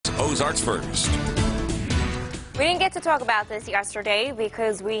Ozarks First. We didn't get to talk about this yesterday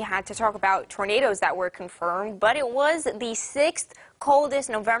because we had to talk about tornadoes that were confirmed, but it was the 6th coldest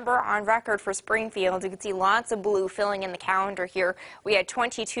November on record for Springfield. You can see lots of blue filling in the calendar here. We had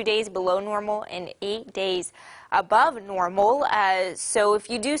 22 days below normal and 8 days above normal. So if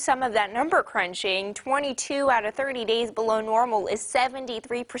you do some of that number crunching, 22 out of 30 days below normal is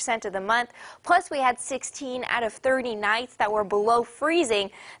 73% of the month. Plus we had 16 out of 30 nights that were below freezing.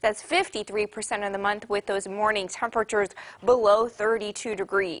 That's 53% of the month with those morning temperatures below 32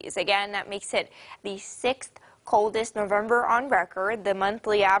 degrees. Again, that makes it the 6th coldest November on record. The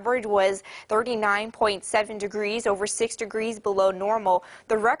monthly average was 39.7 degrees, over 6 degrees below normal.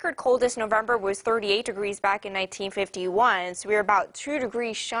 The record coldest November was 38 degrees back in 1951, so we were about 2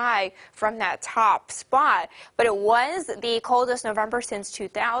 degrees shy from that top spot. But it was the coldest November since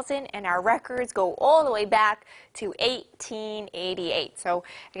 2000, and our records go all the way back to 1888. So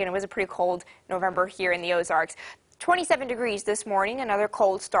again, it was a pretty cold November here in the Ozarks. 27 degrees this morning, another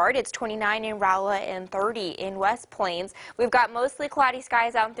cold start. It's 29 in Rolla and 30 in West Plains. We've got mostly cloudy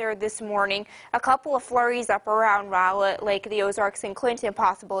skies out there this morning. A couple of flurries up around Rolla, Lake, the Ozarks, and Clinton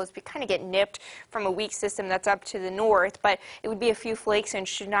possible as we kind of get nipped from a weak system that's up to the north, but it would be a few flakes and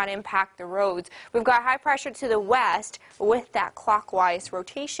should not impact the roads. We've got high pressure to the west with that clockwise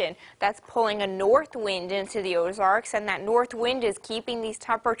rotation. That's pulling a north wind into the Ozarks, and that north wind is keeping these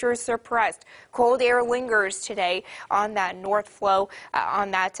temperatures suppressed. Cold air lingers today on that north flow,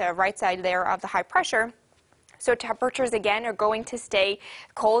 on that right side there of the high pressure. So temperatures again are going to stay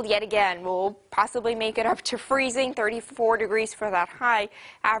cold yet again. We'll possibly make it up to freezing, 34 degrees for that high.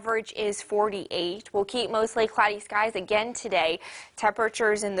 Average is 48. We'll keep mostly cloudy skies again today.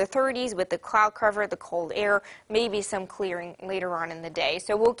 Temperatures in the 30s with the cloud cover, the cold air, maybe some clearing later on in the day.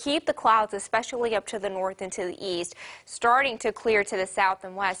 So we'll keep the clouds, especially up to the north and to the east, starting to clear to the south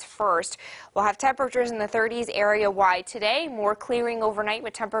and west first. We'll have temperatures in the 30s area-wide today, more clearing overnight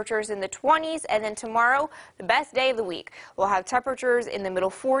with temperatures in the 20s, and then tomorrow, the best day of the week. We'll have temperatures in the middle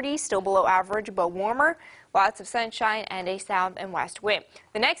 40s, still below average, but warmer. Lots of sunshine and a south and west wind.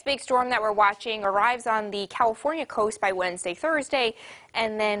 The next big storm that we're watching arrives on the California coast by Wednesday, Thursday,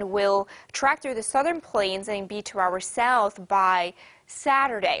 and then will track through the southern plains and be to our south by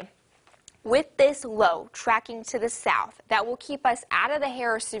Saturday. With this low tracking to the south, that will keep us out of the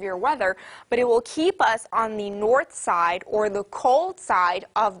hair of severe weather, but it will keep us on the north side or the cold side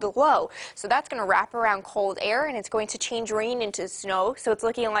of the low. So that's going to wrap around cold air, and it's going to change rain into snow. So it's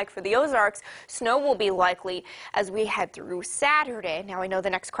looking like for the Ozarks, snow will be likely as we head through Saturday. Now I know the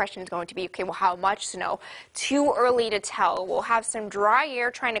next question is going to be, okay, well, how much snow? Too early to tell. We'll have some dry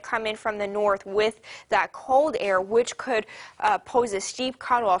air trying to come in from the north with that cold air, which could pose a steep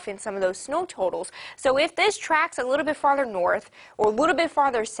cutoff in some of those snow totals. So if this tracks a little bit farther north or a little bit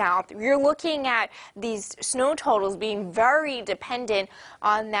farther south, you're looking at these snow totals being very dependent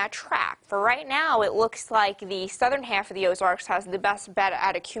on that track. For right now, it looks like the southern half of the Ozarks has the best bet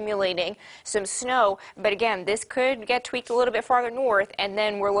at accumulating some snow, but again, this could get tweaked a little bit farther north, and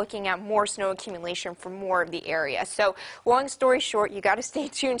then we're looking at more snow accumulation for more of the area. So long story short, you got to stay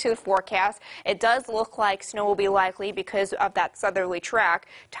tuned to the forecast. It does look like snow will be likely because of that southerly track.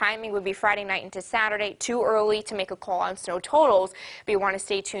 Timing would be Friday night into Saturday. Too early to make a call on snow totals, but you want to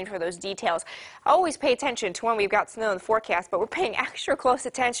stay tuned for those details. Always pay attention to when we've got snow in the forecast, but we're paying extra close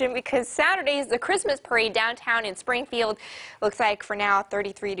attention because Saturday is the Christmas parade downtown in Springfield. Looks like for now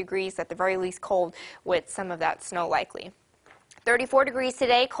 33 degrees, at the very least cold, with some of that snow likely. 34 degrees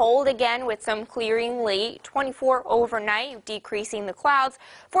today, cold again with some clearing late, 24 overnight, decreasing the clouds,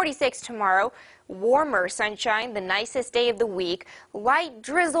 46 tomorrow, warmer sunshine, the nicest day of the week, light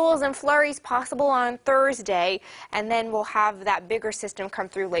drizzles and flurries possible on Thursday, and then we'll have that bigger system come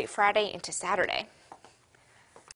through late Friday into Saturday.